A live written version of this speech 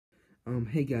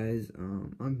Hey guys,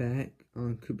 I'm back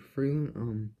on Cooper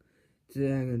Freeland.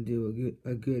 Today I'm gonna do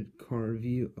a good car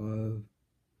review of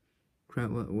crap.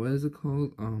 What is it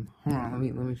called? Hold on,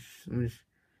 let me just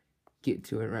get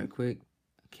to it right quick.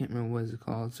 I can't remember what it's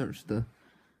called. Search the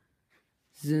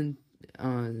Zentorno.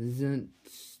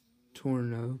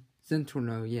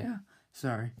 Yeah,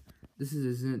 sorry. This is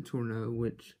a Zentorno,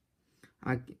 which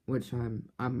I'm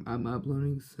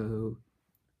uploading. So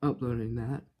uploading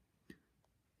that.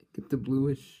 Get the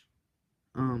bluish.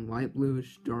 Light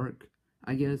bluish, dark,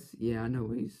 I guess. Yeah, I know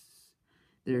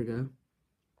there you go.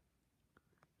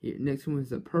 Here, next one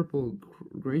is a purple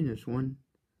greenish one.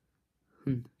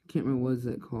 Can't remember what is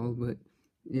that called, but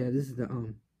yeah, this is the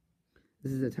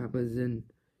type of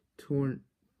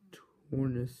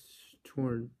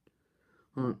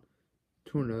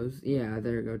Tornos. Yeah,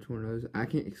 there you go, Tornos. I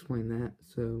can't explain that,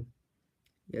 so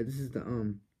yeah, this is the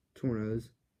Tornos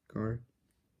car.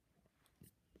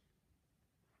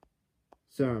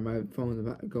 Sorry, my phone's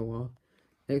about to go off.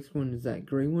 Next one is that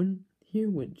gray one here,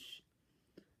 which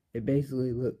it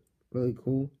basically looked really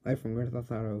cool. Like from Grand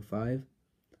Theft Auto 5.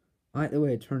 I like the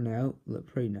way it turned out. It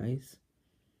looked pretty nice.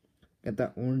 Got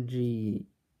that orangey,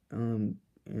 and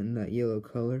that yellow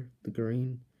color. The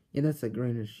green. Yeah, that's a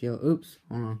greenish yellow. Oops,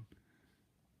 hold on.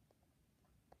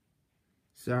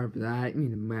 Sorry for that. I didn't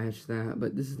mean to match that,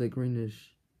 but this is the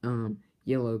greenish,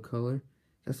 yellow color.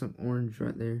 Got some orange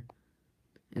right there.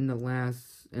 And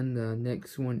the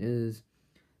next one is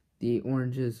the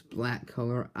orange's black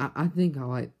color. I think I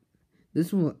like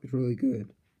this one. Looks really good.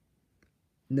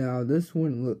 Now this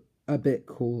one looked a bit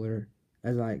cooler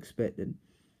as I expected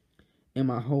in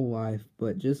my whole life,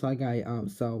 but just like I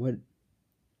saw it,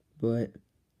 but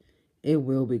it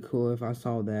will be cool if I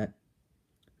saw that.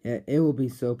 It will be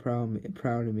so proud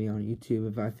of me on YouTube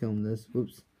if I film this.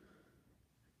 Whoops.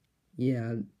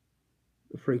 Yeah,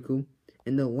 pretty cool.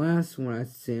 And the last one I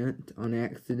sent on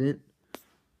accident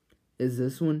is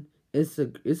this one. It's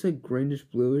a greenish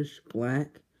bluish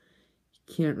black. You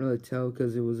can't really tell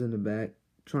because it was in the back.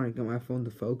 Trying to get my phone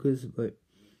to focus, but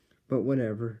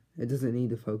whatever. It doesn't need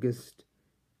to focus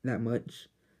that much.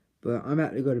 But I'm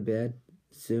about to go to bed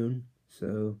soon,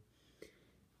 so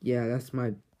yeah, that's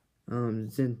my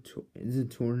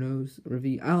Zentornos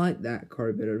review. I like that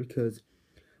car better because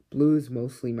blue is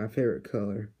mostly my favorite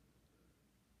color.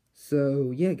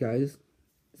 So yeah, guys,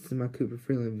 this is my Cooper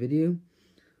Freeland video.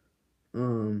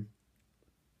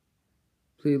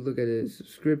 Please look at the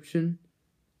subscription.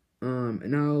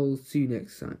 And I'll see you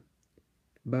next time.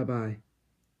 Bye bye.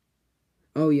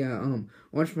 Oh yeah,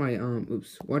 watch my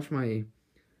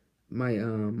my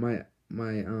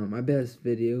best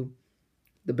video,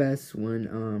 the best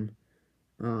one.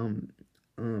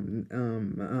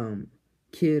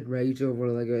 Kid rage over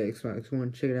Lego Xbox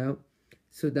One. Check it out.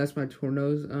 So that's my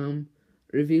Tornos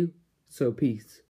review. So peace.